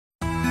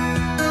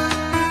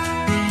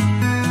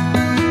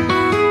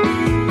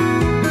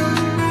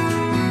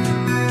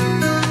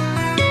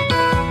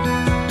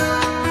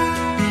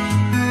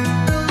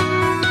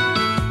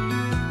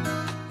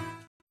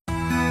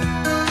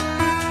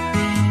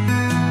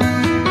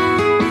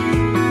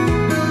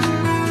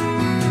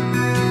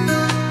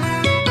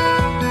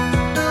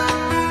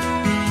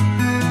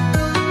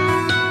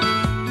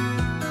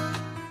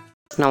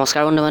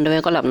নমস্কাৰ বন্ধু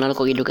বান্ধৱীসকল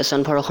আপোনালোকক এডুকেশ্যন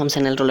ফৰ অসম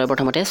চেনেলটোলৈ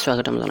প্ৰথমতে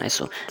স্বাগতম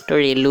জনাইছোঁ। তো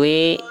ৰেলৱে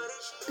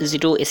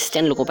যিটো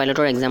এছিষ্টেণ্ট লোকো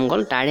পাইলটৰ এক্সাম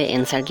গ'ল তাৰে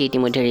এনচাৰ কি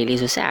ইতিমধ্যে ৰিলিজ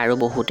হৈছে আৰু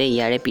বহুতে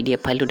ইয়াৰে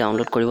PDF ফাইলটো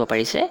ডাউনলোড কৰিব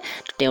পাৰিছে।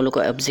 তেওঁলোকে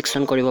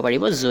অবজেকশ্যন কৰিব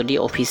পাৰিব যদি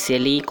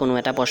অফিচিয়েলি কোনো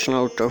এটা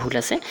প্ৰশ্নৰ উত্তৰ ভুল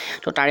আছে।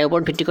 তো তাৰে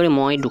ওপৰত ভিত্তি কৰি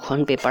মই দুখন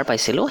পেপাৰ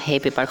পাইছিলোঁ। সেই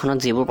পেপাৰখনত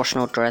যিবোৰ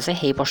প্ৰশ্নৰ উত্তৰ আছে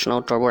সেই প্ৰশ্নৰ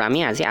উত্তৰবোৰ আমি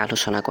আজি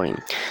আলোচনা কৰিম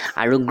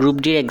আৰু গ্ৰুপ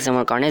ডিৰ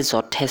এক্সামৰ কাৰণে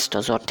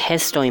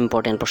যথেষ্ট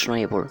ইম্পৰ্টেণ্ট প্ৰশ্ন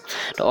এইবোৰ।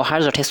 তো অহাৰ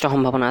যথেষ্ট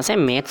সম্ভাৱনা আছে।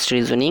 Maths,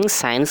 reasoning,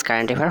 science,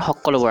 current affair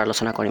সকলোবোৰ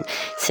আলোচনা কৰিম।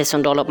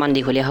 ছেশ্যনটো অলপমান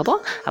দীঘলীয়া হ'ব,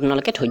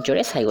 আপোনালোকে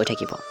ধৈৰ্যৰে চাই গৈ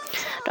থাকিব।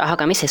 তো আহক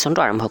আমি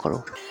ছেশ্যনটো আৰম্ভ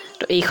কৰোঁ।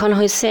 তো এইখন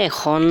হৈছে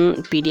এখন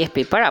PDF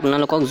পেপাৰ।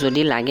 আপোনালোকক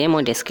যদি লাগে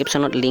মই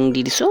ডেছক্ৰিপশ্যনত লিংক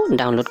দি দিছোঁ,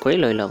 ডাউনলোড কৰি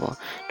লৈ ল'ব।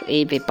 তো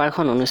এই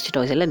পেপাৰখন অনুষ্ঠিত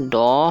হৈছিলে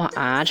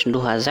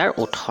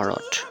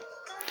 10/8/2018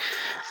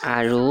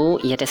 আৰু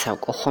ইয়াতে চাওক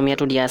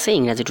অসমীয়াটো দিয়া আছে,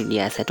 ইংৰাজীটো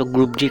দিয়া আছে। তো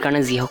গ্ৰুপ ডিৰ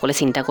কাৰণে যিসকলে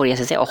চিন্তা কৰি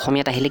আছে যে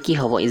অসমীয়াত আহিলে কি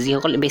হ'ব,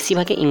 যিসকলে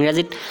বেছিভাগে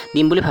ইংৰাজীত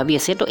দিম বুলি ভাবি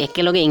আছে, তো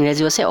একেলগে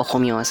ইংৰাজীও আছে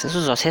অসমীয়াও আছে।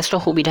 চ' যথেষ্ট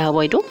সুবিধা হ'ব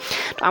এইটো।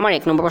 তো আমাৰ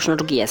 1 নম্বৰ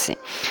প্ৰশ্নটো কি আছে,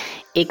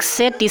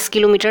 এক্সে 30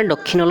 কিলোমিটাৰ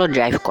দক্ষিণলৈ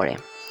ড্ৰাইভ কৰে,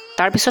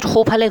 তাৰপিছত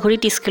সোঁফালে ঘূৰি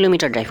 30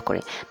 কিলোমিটাৰ ড্ৰাইভ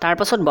কৰে,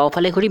 তাৰপাছত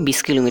বাওঁফালে ঘূৰি 20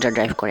 কিলোমিটাৰ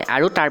ড্ৰাইভ কৰে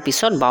আৰু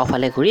তাৰপিছত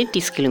বাওঁফালে ঘূৰি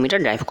 30 কিলোমিটাৰ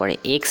ড্ৰাইভ কৰে।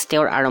 এক্স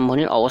তেওঁৰ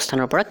আৰম্ভণিৰ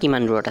অৱস্থানৰ পৰা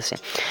কিমান দূৰত আছে?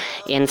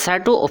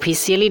 এনচাৰটো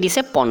অফিচিয়েলি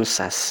দিছে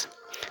 50।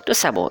 তো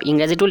চাব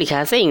ইংৰাজীটো লিখা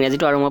আছে,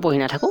 ইংৰাজীটো আৰু মই পঢ়ি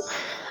নাথাকোঁ,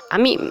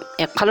 আমি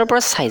একফালৰ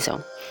পৰা চাই যাওঁ।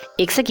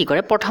 এক্সে কি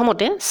কৰে,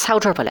 প্ৰথমতে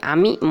চাউথৰ ফালে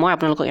মই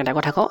আপোনালোকক এটা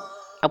কথা কওঁ,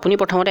 আপুনি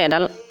প্ৰথমতে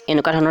এডাল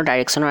এনেকুৱা ধৰণৰ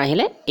ডাইৰেকশ্যনৰ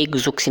আহিলে এই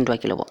যোগ চিনটো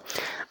আঁকি ল'ব।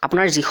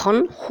 আপোনাৰ যিখন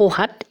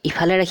সোঁহাত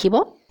ইফালে ৰাখিব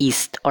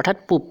ইষ্ট অৰ্থাৎ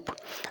পূব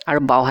আৰু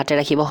বাওঁহাতে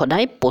ৰাখিব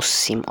সদায়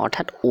পশ্চিম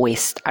অৰ্থাৎ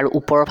ৱেষ্ট আৰু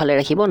ওপৰৰ ফালে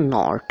ৰাখিব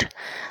নৰ্থ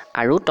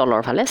আৰু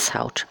তলৰ ফালে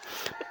চাউথ।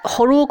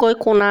 সৰুকৈ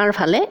কোণাৰ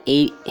ফালে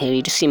এই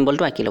হেৰিটো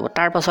চিম্বলটো আঁকি ল'ব।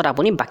 তাৰপাছত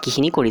আপুনি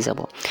বাকীখিনি কৰি যাব।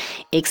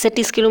 এক্সে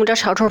 30 কিলোমিটাৰ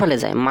চাউথৰ ফালে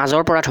যায়,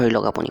 মাজৰ পৰা ধৰি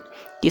লওক আপুনি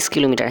 30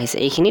 কিলোমিটাৰ আহিছে,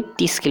 এইখিনি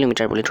 30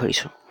 কিলোমিটাৰ বুলি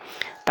ধৰিছোঁ।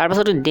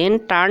 তাৰপাছত then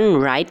turn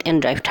right and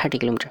drive 30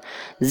 kilometre.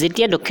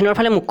 যেতিয়া দক্ষিণৰ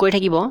ফালে মুখ কৰি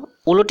থাকিব,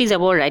 ওলটি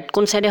যাব, ৰাইট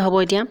কোন চাইডে হ'ব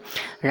এতিয়া,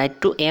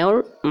 ৰাইটটো এওঁৰ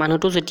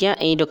মানুহটো যেতিয়া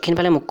এই দক্ষিণ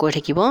ফালে মুখ কৰি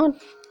থাকিব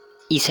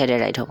ই চাইডে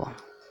ৰাইট হ'ব।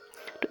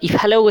 তো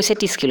ইফালেও গৈছে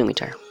 30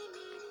 kilometre.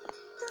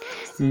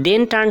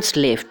 Then turns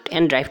left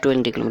and drive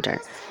 20 kilometre.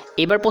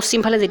 এইবাৰ পশ্চিম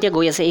ফালে যেতিয়া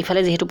গৈ আছে,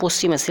 এইফালে যিহেতু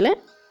পশ্চিম আছিলে,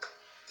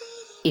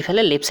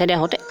 ইফালে লেফ্ট চাইডে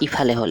আহোঁতে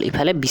ইফালে হ'ল,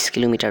 ইফালে 20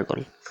 কিলোমিটাৰ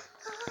গ'ল।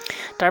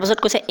 তাৰপাছত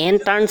কৈছে and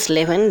turns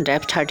left and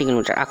drive 30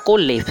 kilometre. আকৌ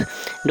লেফ্ট,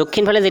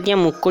 দক্ষিণ ফালে যেতিয়া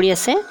মুখ কৰি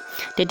আছে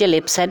তেতিয়া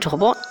লেফ্ট ছাইড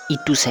হ'ব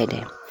ইটো ছাইডে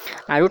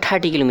আৰু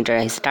 30 কিলোমিটাৰ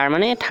আহিছে।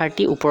 তাৰমানে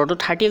 30 ওপৰতো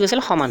 30 গৈছিল,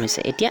 সমান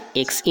হৈছে। এতিয়া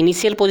এক্স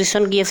ইনিচিয়েল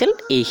পজিশ্যন কি আছিল,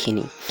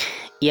 এইখিনি।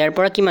 ইয়াৰ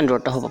পৰা কিমান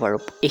দূৰত্ব হ'ব বাৰু,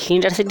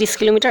 এইখিনিত আছে 30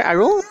 কিলোমিটাৰ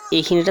আৰু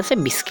এইখিনিত আছে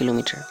 20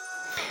 কিলোমিটাৰ।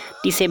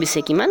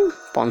 30 কিমান,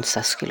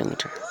 50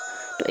 কিলোমিটাৰ।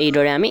 তো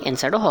এইদৰে আমি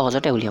এনচাৰটো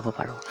সহজতে উলিয়াব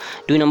পাৰোঁ।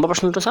 2 নম্বৰ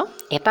প্ৰশ্নটো চাওঁ,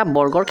 এটা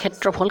বৰ্গৰ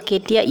ক্ষেত্ৰফল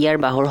কেতিয়া ইয়াৰ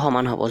বাহুৰ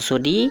সমান হ'ব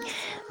যদি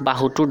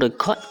বাহুটোৰ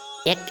দৈৰ্ঘ্য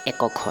 1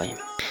 একক হয়?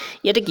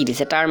 ইয়াতে কি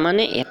দিছে,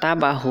 তাৰমানে এটা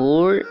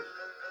বাহুৰ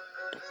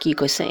কি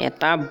কৈছে,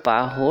 এটা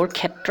বাহুৰ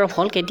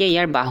ক্ষেত্ৰফল কেতিয়া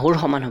ইয়াৰ বাহুৰ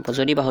সমান হ'ব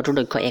যদি বাহুটোৰ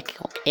দৈৰ্ঘ্য 1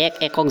 একক। 1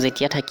 একক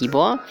যেতিয়া থাকিব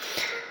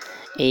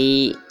এই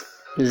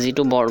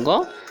যিটো বৰ্গ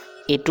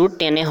এইটোৰ,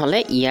 তেনেহ'লে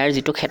ইয়াৰ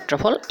যিটো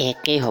ক্ষেত্ৰফল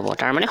 1 হ'ব,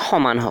 তাৰমানে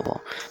সমান হ'ব।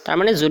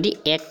 তাৰমানে যদি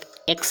 1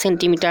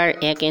 চেণ্টিমিটাৰ,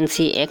 1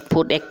 ইঞ্চি, 1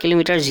 ফুট, 1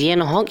 কিলোমিটাৰ যিয়ে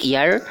নহওক,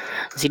 ইয়াৰ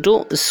যিটো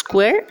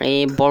স্কুৱেৰ এই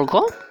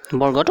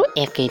বৰ্গটো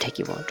 1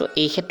 থাকিব। তো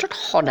এই ক্ষেত্ৰত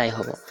সদায়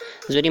হ'ব,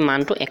 যদি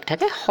মানটো 1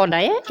 থাকে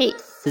সদায়ে এই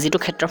যিটো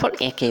ক্ষেত্ৰফল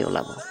 1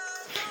 ওলাব।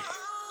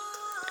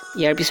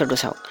 ইয়াৰ পিছতো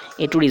চাওক,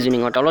 এইটো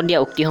ৰিজনিঙৰ তলত দিয়া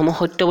উক্তিসমূহ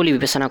সত্য বুলি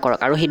বিবেচনা কৰক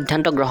আৰু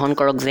সিদ্ধান্ত গ্ৰহণ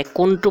কৰক যে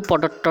কোনটো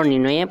প্ৰদত্তৰ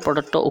নিৰ্ণয়ে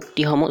প্ৰদত্ত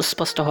উক্তিসমূহ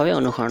স্পষ্টভাৱে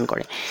অনুসৰণ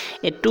কৰে।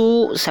 এইটো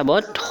চাব,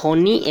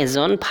 ধোনী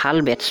এজন ভাল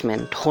বেটছমেন।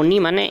 ধোনী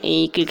মানে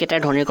এই ক্ৰিকেটাৰ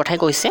ধোনীৰ কথাই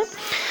কৈছে।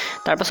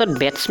 তাৰপাছত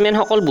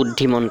বেটছমেনসকল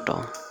বুদ্ধিমন্ত।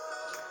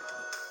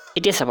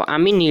 এতিয়া চাব,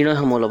 আমি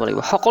নিৰ্ণয়সমূহ ল'ব লাগিব।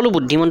 সকলো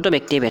বুদ্ধিমন্ত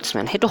ব্যক্তিয়ে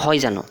বেটছমেন, সেইটো হয়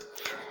জানো?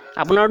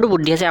 আপোনাৰতো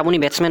বুদ্ধি আছে, আপুনি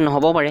বেটছমেন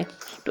নহ'বও পাৰে।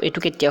 তো এইটো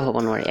কেতিয়াও হ'ব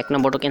নোৱাৰে, 1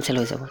 নম্বৰটো কেঞ্চেল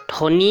হৈ যাব।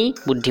 ধোনী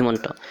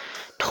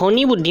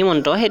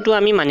বুদ্ধিমন্ত, সেইটো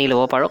আমি মানি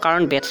ল'ব পাৰোঁ,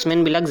 কাৰণ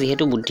বেটছমেনবিলাক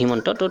যিহেতু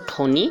বুদ্ধিমন্ত, তো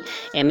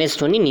MS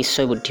ধোনী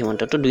নিশ্চয় বুদ্ধিমন্ত।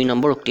 তো 2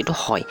 নম্বৰ উক্তিটো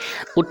হয়।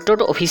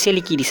 উত্তৰটো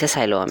অফিচিয়েলি কি দিছে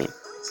চাই লওঁ আমি।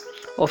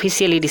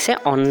 অফিচিয়েলি দিছে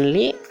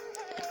অনলি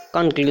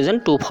কনক্লুজন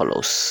 2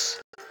 ফ'ল'জ।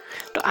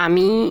 তো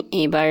আমি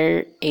এইবাৰ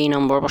এই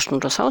নম্বৰ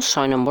প্ৰশ্নটো চাওঁ,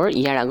 6 নম্বৰ।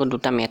 ইয়াৰ আগত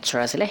 2টা মেথছৰ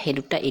আছিলে, সেই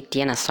 2টা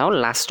এতিয়া নাচাওঁ,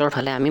 লাষ্টৰ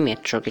ফালে আমি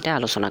মেথছৰকেইটা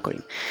আলোচনা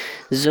কৰিম।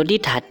 যদি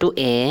ধাতু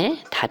এ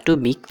ধাতু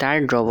বিক তাৰ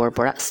দ্ৰৱৰ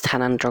পৰা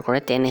স্থানান্তৰ কৰে,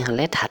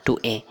 তেনেহ'লে ধাতু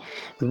এ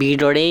বিৰ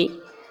দৰেই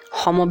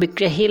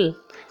সমবিক্ৰিয়াশীল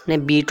নে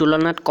বিৰ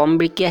তুলনাত কম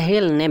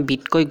বিক্ৰিয়াশীল নে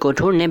বিতকৈ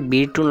গধুৰ নে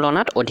বিৰ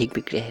তুলনাত অধিক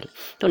বিক্ৰিয়াশীল?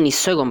 তো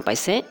নিশ্চয় গম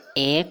পাইছে,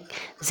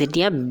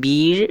 যেতিয়া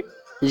বিৰ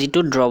যিটো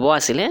দ্ৰৱ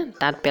আছিলে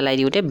তাত পেলাই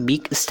দিওঁতে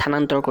বিক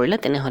স্থানান্তৰ কৰিলে,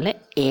 তেনেহ'লে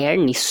এৰ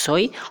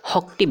নিশ্চয়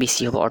শক্তি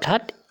বেছি হ'ব,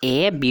 অৰ্থাৎ এ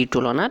বিৰ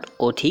তুলনাত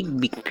অধিক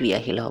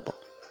বিক্ৰিয়াশীল হ'ব।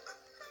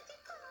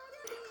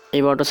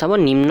 এইবাৰতো চাব,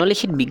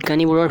 নিম্নলিখিত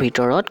বিজ্ঞানীবোৰৰ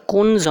ভিতৰত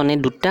কোনজনে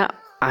 2টা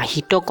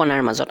আহিত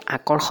কণাৰ মাজত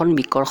আকৰ্ষণ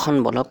বিকৰ্ষণ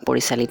বলক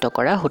পৰিচালিত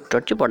কৰা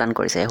সূত্ৰটি প্ৰদান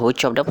কৰিছে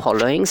which of the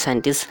following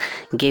scientists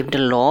gave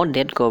the law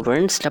that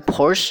governs the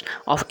force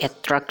of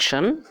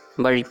attraction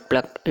বা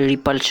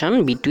repulsion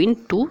between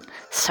two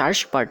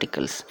charged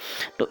particles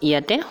তো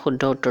ইয়াতে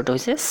শুদ্ধ উত্তৰটো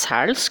হৈছে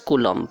চাৰ্লছ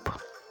কুলম্ব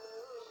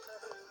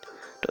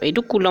তো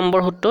এইটো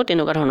কুলম্বৰ সূত্ৰ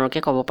তেনেকুৱা ধৰণৰকে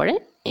ক'ব পাৰে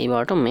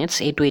এইবাৰটো মেথছ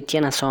এইটো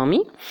এতিয়া নাচাও আমি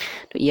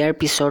তো ইয়াৰ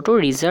পিছৰটো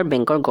ৰিজাৰ্ভ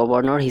বেংকৰ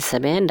গভৰ্ণৰ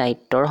হিচাপে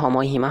দায়িত্বৰ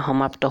সময়সীমা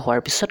সমাপ্ত হোৱাৰ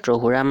পিছত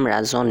ৰঘুৰাম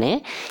ৰাজনে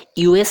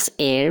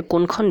ইউএছএৰ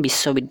কোনখন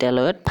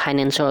বিশ্ববিদ্যালয়ত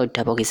ফাইনেন্সৰ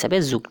অধ্যাপক হিচাপে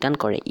যোগদান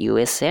কৰে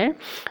ইউএছএৰ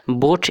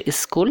বোথ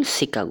স্কুল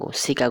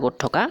চিকাগোত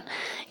থকা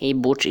এই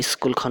বোথ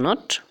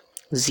স্কুলখনত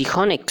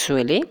যিখন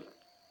একচুৱেলি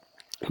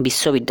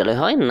বিশ্ববিদ্যালয়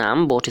হয় নাম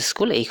বোথ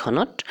স্কুল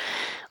এইখনত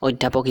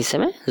অধ্যাপক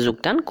হিচাপে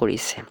যোগদান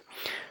কৰিছে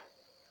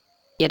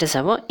ইয়াতে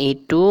চাব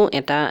এইটো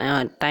এটা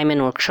টাইম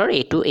এণ্ড ৱৰ্কছৰ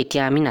এইটো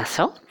এতিয়া আমি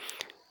নাচাওঁ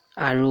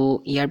আৰু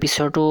ইয়াৰ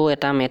পিছৰটো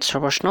এটা মেথছৰ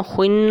প্ৰশ্ন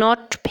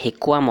শূন্যত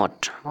ভেকুৱামত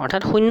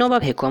অৰ্থাৎ শূন্য বা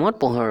ভেকুৱামত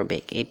পোহৰৰ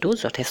বেগ এইটো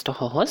যথেষ্ট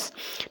সহজ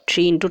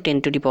 3 ×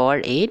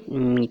 10⁻8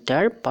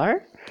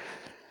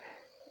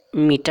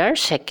 মিটাৰ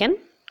ছেকেণ্ড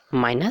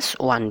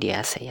 -1 দিয়া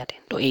আছে ইয়াতে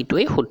তো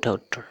এইটোৱেই শুদ্ধ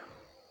উত্তৰ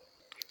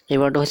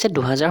এইবাৰটো হৈছে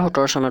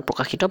 2017 চনত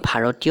প্ৰকাশিত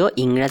ভাৰতীয়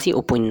ইংৰাজী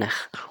উপন্যাস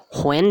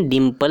When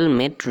Dimple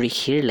Met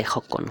ঋষিৰ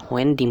লেখক কোন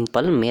When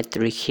Dimple Met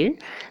ঋষিৰ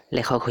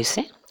লেখক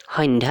হৈছে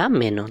সন্ধ্যা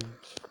মেনন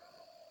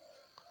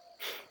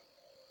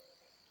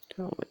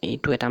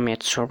এইটো এটা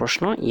মেথছৰ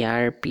প্ৰশ্ন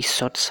ইয়াৰ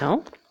পিছত চাও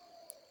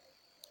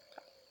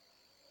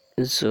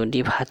যদি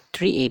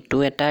ভাতৃ এইটো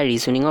এটা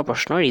ৰিজনিংৰ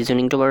প্ৰশ্ন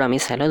ৰিজনিংটো বাৰু আমি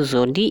চাইলো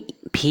যদি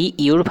ভি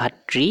ইউৰ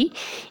ভাতৃ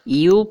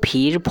ইউ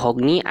ভিৰ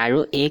ভগ্নী আৰু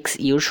এক্স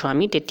ইউৰ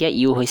স্বামী তেতিয়া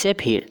ইউ হৈছে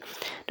ভিৰ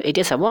তো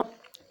এতিয়া চাব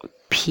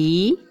ভি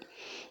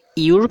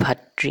ইউৰ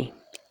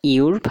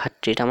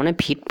ভাতৃ তাৰমানে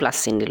ভিত প্লাছ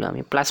চিন দিলো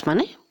আমি প্লাছ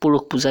মানে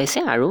পুৰুষ বুজাইছে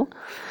আৰু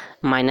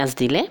মাইনাছ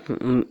দিলে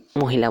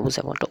মহিলা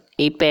বুজাব তো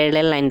এই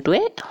প্যাৰেলাল লাইনটোৱে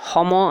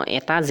সম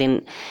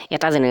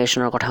এটা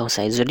জেনেৰেশ্যনৰ কথা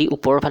হৈছাই যদি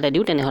ওপৰৰ ফালে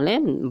দিও তেনেহলে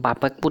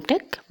বাপেক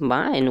পুতেক বা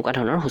এনেকুৱা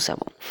ধৰণৰ হৈছাব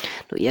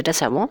তো ইয়াতে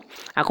চাব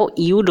আকৌ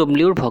ইউ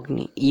ডব্লিউৰ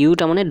ভগ্নী ইউ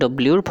তাৰমানে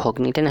ডব্লিউৰ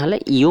ভগ্নী তেনেহলে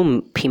ইউ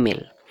ফিমেল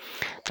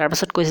তাৰ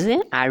পাছত কৈছে যে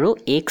আৰু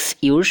এক্স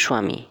ইউৰ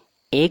স্বামী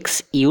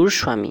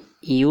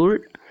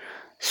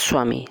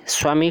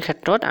স্বামীৰ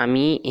ক্ষেত্ৰত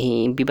আমি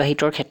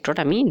বিবাহিতৰ ক্ষেত্ৰত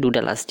আমি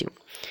দুডাল আছ দিওঁ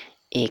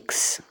এক্স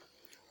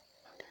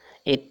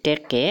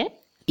এতেকে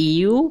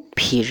ইউ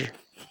ভিৰ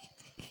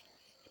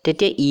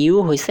তেতিয়া ইউ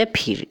হৈছে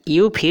ভিৰ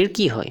ইউ ভিৰ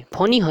কি হয়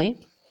ভনী হয়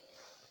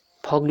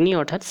ভগ্নী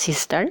অৰ্থাৎ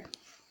সিস্টাৰ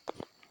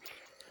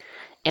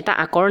এটা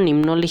আকৰ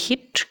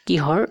নিম্নলিখিত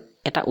কিহৰ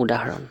এটা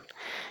উদাহৰণ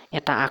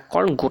এটা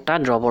আকৰ গোটা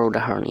দ্ৰৱৰ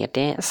উদাহৰণ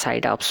ইয়াতে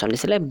 4টা অপচন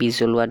দিছিলে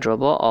বিজলুৱা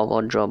দ্ৰৱ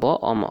অৱদ্ৰৱ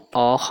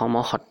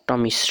অসমসত্ব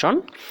মিশ্ৰণ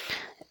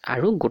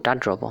আৰু গোটা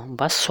দ্ৰৱ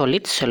বা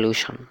সলিড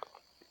সলিউশন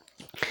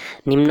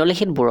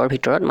নিম্নলিখিত বোৰৰ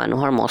ভিতৰত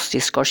মানুহৰ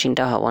মস্তিষ্কৰ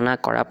চিন্তা ভাৱনা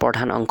কৰা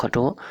প্ৰধান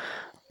অংশটো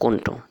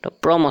কোনটো তো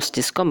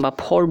প্ৰমস্তিষ্ক বা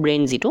ফৰ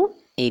ব্ৰেইন যিটো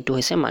এইটো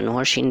হৈছে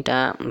মানুহৰ চিন্তা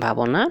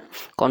ভাৱনা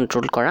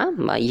কন্ট্ৰোল কৰা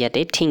বা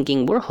ইয়াতে থিংকিং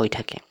বোৰ হৈ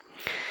থাকে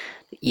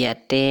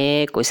ইয়াতে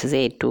কৈছে যে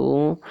এইটো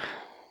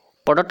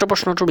প্ৰদত্ত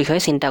প্ৰশ্নটোৰ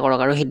বিষয়ে চিন্তা কৰক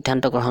আৰু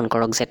সিদ্ধান্ত গ্ৰহণ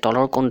কৰক যে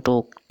তলৰ কোনটো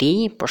উক্তি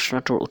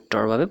প্ৰশ্নটোৰ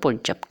উত্তৰৰ বাবে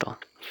পৰ্যাপ্ত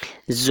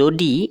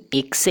যদি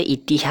এক্সে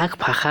ইতিহাস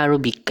ভাষা আৰু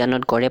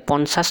বিজ্ঞানত গড়ে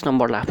 50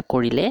 নম্বৰ লাভ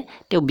কৰিলে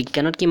তেওঁ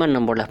বিজ্ঞানত কিমান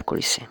নম্বৰ লাভ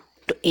কৰিছে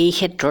তো এই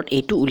ক্ষেত্ৰত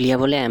এইটো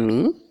উলিয়াবলৈ আমি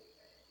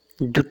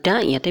দুটা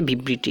ইয়াতে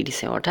বিবৃতি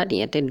দিছে অৰ্থাৎ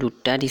ইয়াতে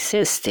দুটা দিছে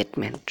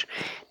ষ্টেটমেন্ট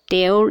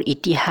তেওঁৰ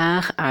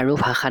ইতিহাস আৰু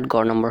ভাষাত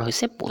গড় নম্বৰ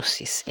হৈছে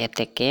 25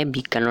 এতেকে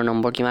বিজ্ঞানৰ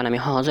নম্বৰ কিমান আমি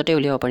সহজতে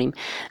উলিয়াব পাৰিম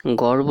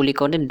গড় বুলি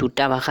কওঁতে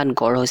দুটা ভাষাত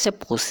গড় হৈছে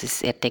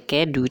 25 এতেকে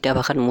দুইটা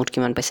ভাষাত মুঠ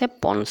কিমান পাইছে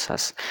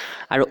 50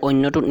 আৰু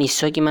অন্যটোত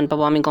নিশ্চয় কিমান পাব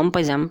আমি গম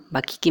পাই যাম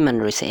বাকি কিমান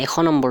ৰৈছে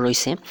 100 নম্বৰ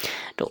ৰৈছে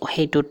তো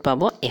হেইটোত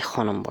পাব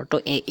 100 নম্বৰ তো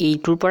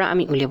এইটোৰ পৰা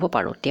আমি উলিয়াব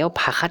পাৰো তেওঁ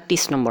ভাষাত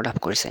 30 নম্বৰ লাভ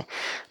কৰিছে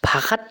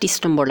ভাষাত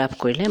 30 নম্বৰ লাভ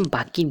কৰিলে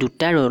বাকি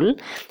দুটা ৰল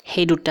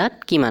সেই দুটাত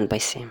কিমান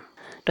পাইছে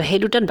তো সেই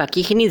দুটাত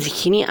বাকিখিনি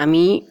যিখিনি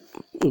আমি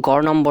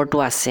গড় নম্বৰটো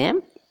আছে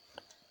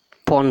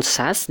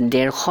 50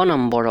 150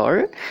 নম্বৰৰ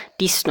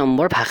 30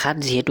 নম্বৰ ভাষাত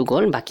যেহেতু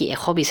গল বাকি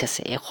 120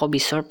 আছে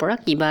 120ৰ পৰা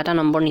কিবা এটা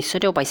নম্বৰ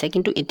নিশ্চয়তেও পাইছে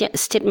কিন্তু এতিয়া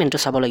ষ্টেটমেন্টটো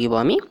চাব লাগিব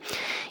আমি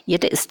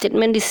ইয়াতে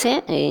ষ্টেটমেন্ট দিছে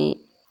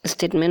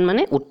ষ্টেটমেন্ট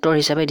মানে উত্তৰ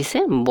হিচাপে দিছে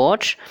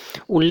বট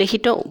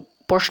উল্লেখিত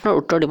প্ৰশ্নৰ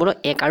উত্তৰ দিবলৈ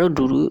 1 আৰু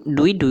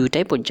 2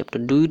 দুয়োটাই পৰ্যাপ্ত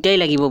দুয়োটাই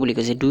লাগিব বুলি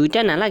কৈছে দুয়োটা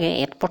নালাগে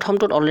এত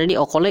প্ৰথমটোত অলৰেডি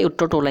অকলে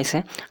উত্তৰটো ওলাইছে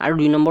আৰু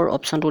 2 নম্বৰ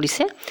অপচনটো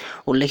দিছে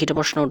উল্লেখিত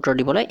প্ৰশ্নৰ উত্তৰ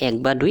দিবলৈ 1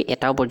 বা 2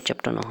 এটাও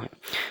পৰ্যাপ্ত নহয়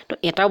তো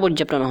এটাও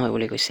পৰ্যাপ্ত নহয়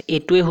বুলি কৈছে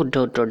এটোৱে শুদ্ধ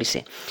উত্তৰ দিছে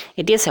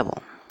এতিয়া চাব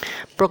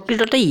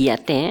প্ৰকৃততে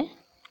ইয়াতে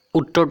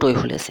উত্তৰটোই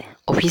ভুল আছে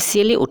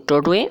অফিচিয়ালি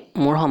উত্তৰটোৱে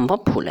মোৰ সম্ভৱ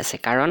ভুল আছে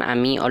কাৰণ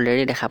আমি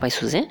অলৰেডি দেখা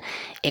পাইছো যে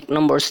 1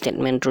 নম্বৰ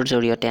ষ্টেটমেন্টৰ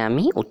জৰিয়তে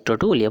আমি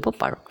উত্তৰটো উলিয়াব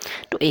পাৰো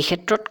তো এই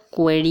ক্ষেত্ৰত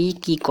কোৱেৰি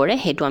কি কৰে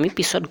হেতু আমি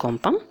পিছত গম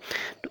পাম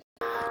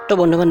তো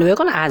বন্ধু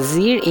বান্ধৱীসকল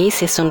আজিৰ এই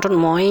সেশনটোত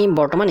মই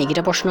বৰ্তমান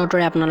এইকেইটা প্ৰশ্নৰ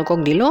উত্তৰে আপোনালোকক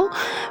দিলোঁ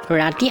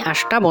ৰাতি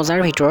 8টা বজাৰ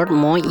ভিতৰত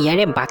মই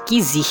ইয়াৰে বাকি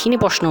যিখিনি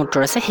প্ৰশ্ন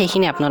উত্তৰ আছে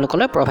সেইখিনি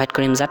আপোনালোকলৈ প্ৰভাইড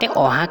কৰিম যাতে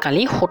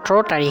অহাকালি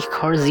 17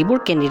 তাৰিখৰ যিবোৰ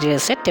কেণ্ডিডেট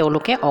আছে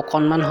তেওঁলোকে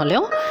অকণমান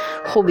হ'লেও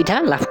সুবিধা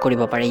লাভ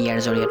কৰিব পাৰে ইয়াৰ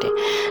জৰিয়তে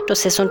তো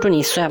সেশনটো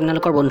নিশ্চয়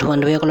আপোনালোকৰ বন্ধু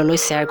বান্ধৱীসকললৈ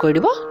শ্বেয়াৰ কৰি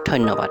দিব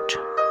ধন্যবাদ